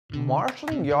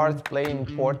Marshalling yards play an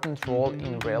important role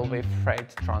in railway freight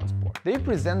transport. They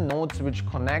present nodes which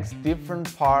connect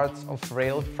different parts of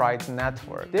rail freight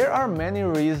network. There are many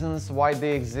reasons why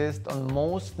they exist on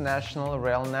most national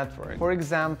rail networks. For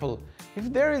example,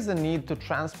 if there is a need to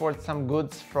transport some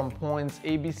goods from points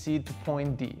ABC to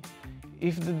point D,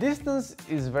 if the distance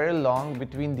is very long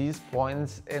between these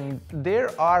points and there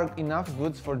are enough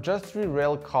goods for just 3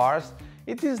 rail cars,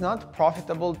 it is not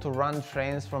profitable to run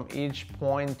trains from each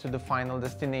point to the final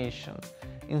destination.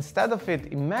 Instead of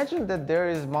it, imagine that there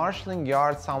is marshalling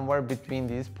yard somewhere between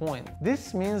these points.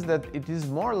 This means that it is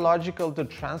more logical to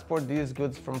transport these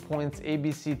goods from points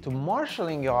ABC to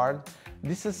marshalling yard,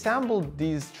 disassemble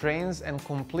these trains and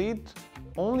complete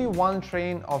only one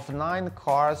train of 9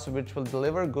 cars which will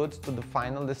deliver goods to the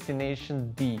final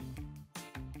destination D.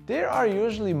 There are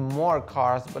usually more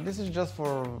cars, but this is just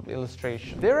for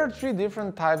illustration. There are 3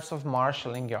 different types of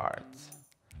marshalling yards.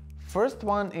 First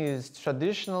one is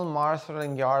traditional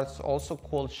marshalling yards, also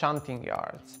called shunting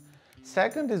yards.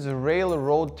 Second is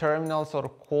railroad terminals, or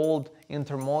called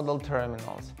intermodal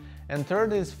terminals. And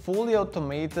third is fully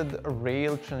automated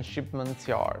rail transshipment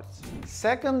yards.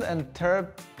 Second and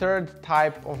third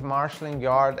type of marshalling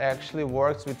yard actually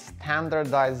works with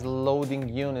standardized loading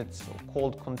units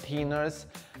called containers,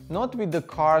 not with the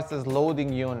cars as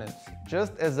loading units,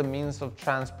 just as a means of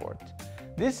transport.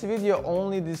 This video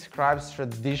only describes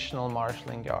traditional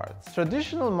marshalling yards.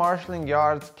 Traditional marshalling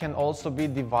yards can also be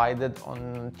divided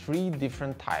on 3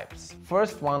 different types.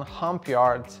 First one, hump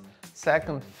yards.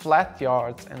 Second, flat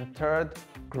yards, and third,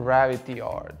 gravity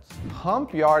yards.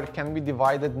 Hump yard can be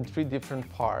divided in 3 different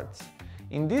parts.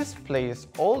 In this place,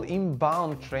 all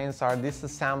inbound trains are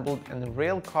disassembled and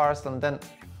rail cars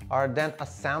are then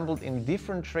assembled in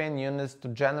different train units to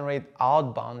generate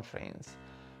outbound trains.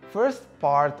 First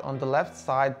part on the left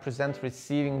side presents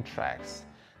receiving tracks.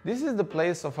 This is the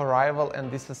place of arrival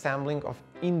and disassembling of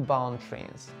inbound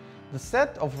trains. The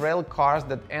set of rail cars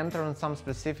that enter on some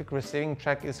specific receiving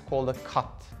track is called a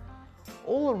cut.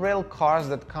 All rail cars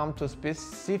that come to a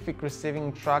specific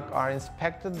receiving track are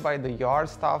inspected by the yard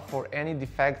staff for any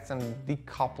defects and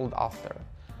decoupled after.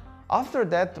 After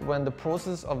that, when the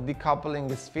process of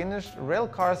decoupling is finished, rail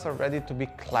cars are ready to be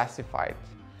classified.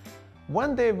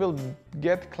 When they will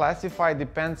get classified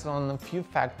depends on a few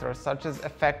factors such as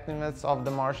effectiveness of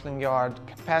the marshalling yard,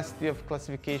 capacity of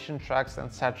classification tracks,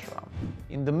 etc.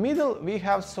 In the middle we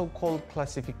have so-called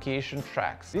classification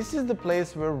tracks. This is the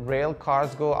place where rail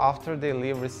cars go after they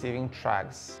leave receiving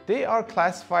tracks. They are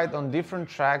classified on different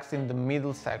tracks in the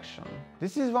middle section.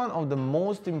 This is one of the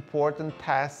most important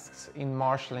tasks in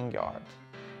marshalling yard.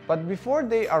 But before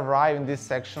they arrive in this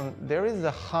section, there is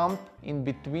a hump in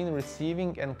between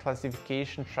receiving and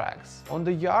classification tracks. On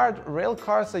the yard, rail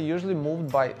cars are usually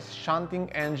moved by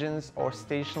shunting engines or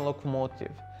station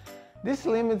locomotive. This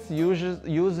limits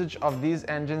usage of these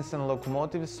engines and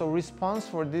locomotives, so response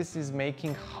for this is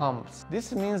making humps.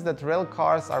 This means that rail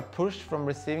cars are pushed from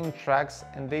receiving tracks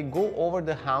and they go over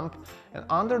the hump, and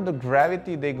under the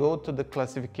gravity they go to the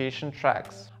classification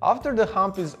tracks. After the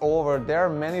hump is over, there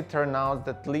are many turnouts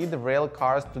that lead the rail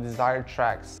cars to desired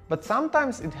tracks. But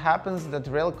sometimes it happens that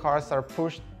rail cars are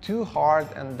pushed too hard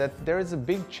and that there is a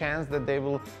big chance that they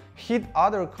will hit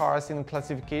other cars in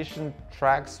classification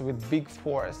tracks with big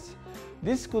force.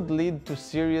 This could lead to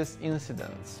serious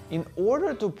incidents. In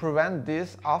order to prevent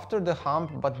this, after the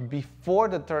hump but before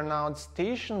the turnout,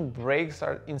 station brakes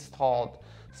are installed,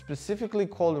 specifically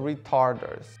called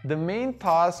retarders. The main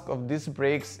task of these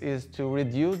brakes is to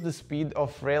reduce the speed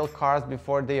of rail cars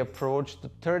before they approach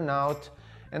the turnout,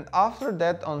 and after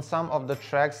that on some of the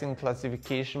tracks in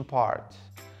classification part.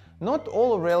 Not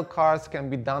all rail cars can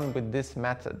be done with this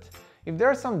method. If there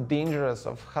are some dangerous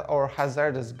or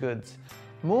hazardous goods,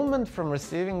 movement from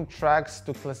receiving tracks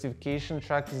to classification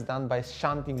track is done by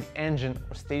shunting engine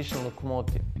or station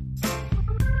locomotive.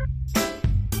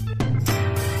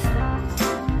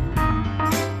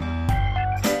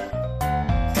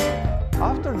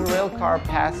 After the rail car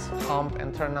passes hump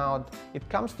and turnout, it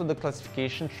comes to the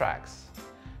classification tracks.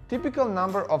 Typical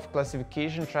number of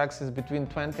classification tracks is between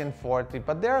 20 and 40,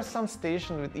 but there are some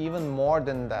stations with even more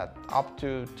than that, up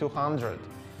to 200.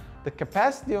 The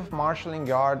capacity of marshalling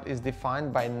yard is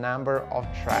defined by number of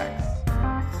tracks.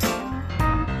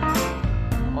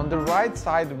 On the right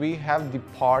side we have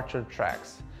departure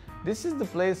tracks. This is the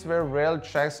place where rail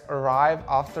tracks arrive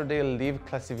after they leave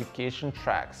classification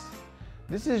tracks.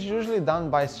 This is usually done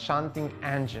by shunting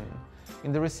engine.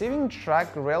 In the receiving track,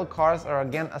 rail cars are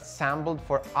again assembled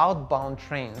for outbound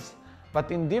trains,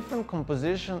 but in different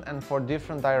composition and for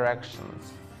different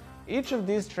directions. Each of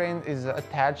these trains is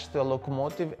attached to a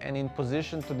locomotive and in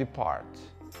position to depart.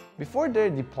 Before they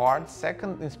depart,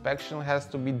 second inspection has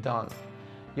to be done.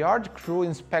 Yard crew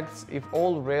inspects if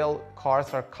all rail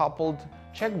cars are coupled,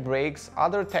 check brakes,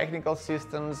 other technical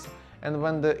systems, and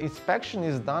when the inspection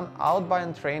is done,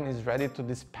 outbound train is ready to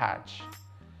dispatch.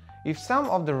 If some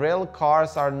of the rail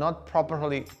cars are not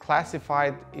properly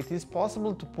classified, it is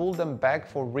possible to pull them back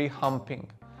for rehumping.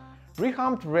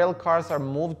 Rehumped rail cars are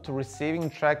moved to receiving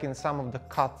track in some of the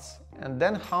cuts and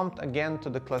then humped again to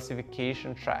the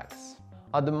classification tracks.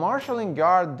 At the marshalling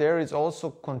yard there is also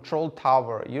control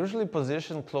tower, usually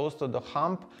positioned close to the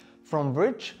hump, from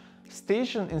which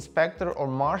station inspector or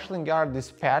marshalling yard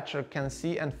dispatcher can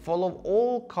see and follow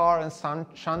all car and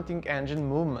shunting engine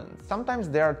movements. Sometimes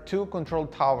there are two control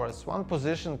towers, one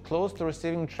positioned close to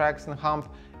receiving tracks and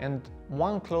hump and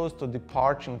one close to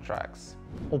departing tracks.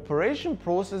 Operation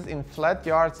process in flat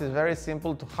yards is very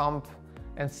simple to hump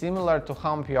and similar to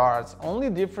hump yards. Only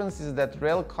difference is that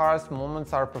rail cars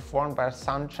movements are performed by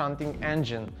a shunting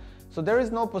engine, so there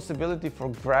is no possibility for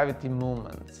gravity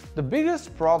movements. The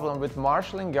biggest problem with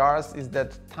marshalling yards is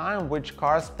that time which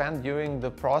cars spend during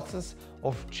the process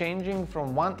of changing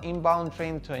from one inbound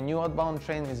train to a new outbound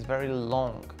train is very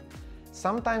long.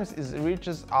 Sometimes it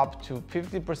reaches up to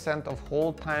 50% of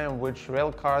whole time which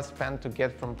rail cars spend to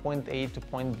get from point A to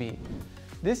point B.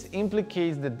 This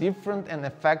implicates that different and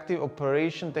effective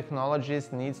operation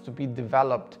technologies needs to be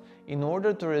developed in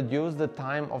order to reduce the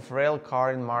time of rail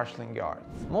car in marshalling yards.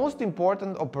 Most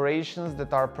important operations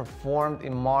that are performed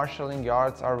in marshalling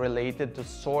yards are related to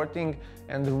sorting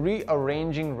and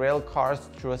rearranging rail cars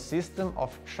through a system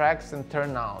of tracks and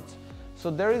turnouts.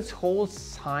 So there is whole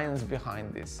science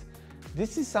behind this.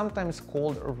 This is sometimes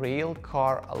called rail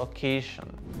car allocation.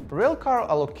 Rail car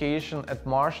allocation at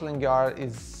marshalling yard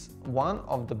is one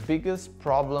of the biggest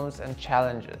problems and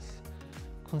challenges.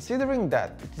 Considering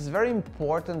that, it is very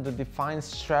important to define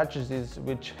strategies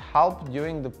which help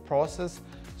during the process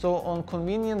so on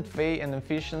convenient way and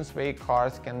efficient way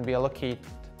cars can be allocated.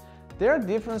 There are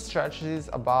different strategies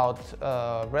about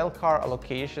rail car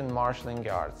allocation marshalling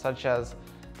yards, such as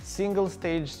single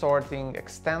stage sorting,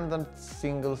 extended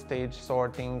single stage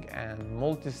sorting, and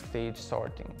multi-stage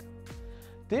sorting.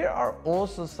 There are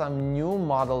also some new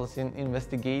models in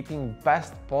investigating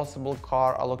best possible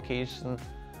car allocation,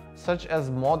 such as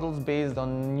models based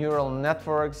on neural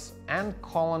networks and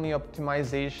colony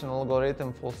optimization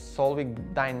algorithm for solving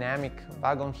dynamic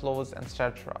wagon flows,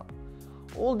 etc.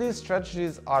 All these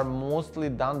strategies are mostly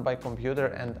done by computer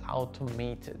and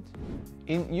automated.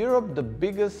 In Europe, the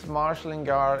biggest marshalling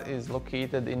yard is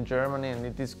located in Germany and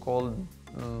it is called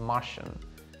MASCHEN.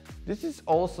 This is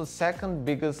also second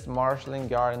biggest marshalling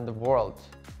yard in the world.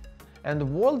 And the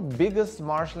world's biggest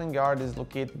marshalling yard is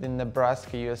located in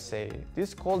Nebraska, USA. This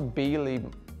is called Bailey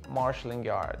Marshalling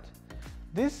Yard.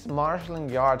 This marshalling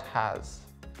yard has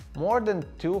more than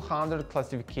 200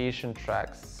 classification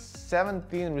tracks,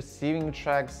 17 receiving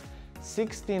tracks,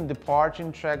 16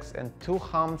 departing tracks, and 2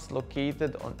 humps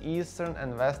located on eastern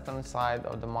and western side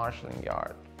of the marshalling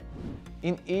yard.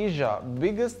 In Asia,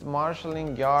 biggest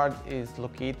marshalling yard is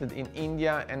located in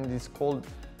India and is called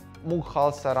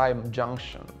Mughalsarai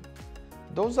Junction.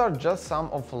 Those are just some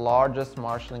of the largest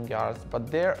marshalling yards, but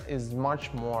there is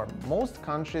much more. Most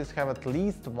countries have at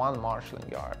least one marshalling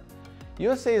yard.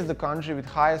 USA is the country with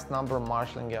highest number of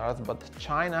marshalling yards, but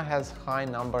China has high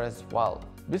number as well.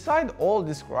 Beside all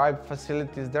described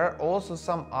facilities, there are also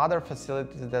some other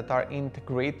facilities that are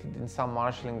integrated in some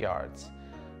marshalling yards.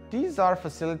 These are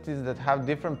facilities that have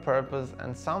different purpose,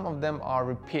 and some of them are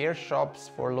repair shops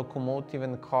for locomotive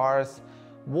and cars,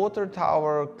 water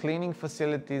tower, cleaning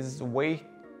facilities,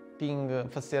 waiting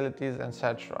facilities,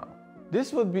 etc.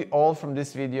 This would be all from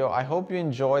this video. I hope you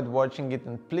enjoyed watching it,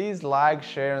 and please like,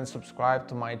 share and subscribe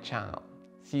to my channel.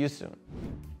 See you soon.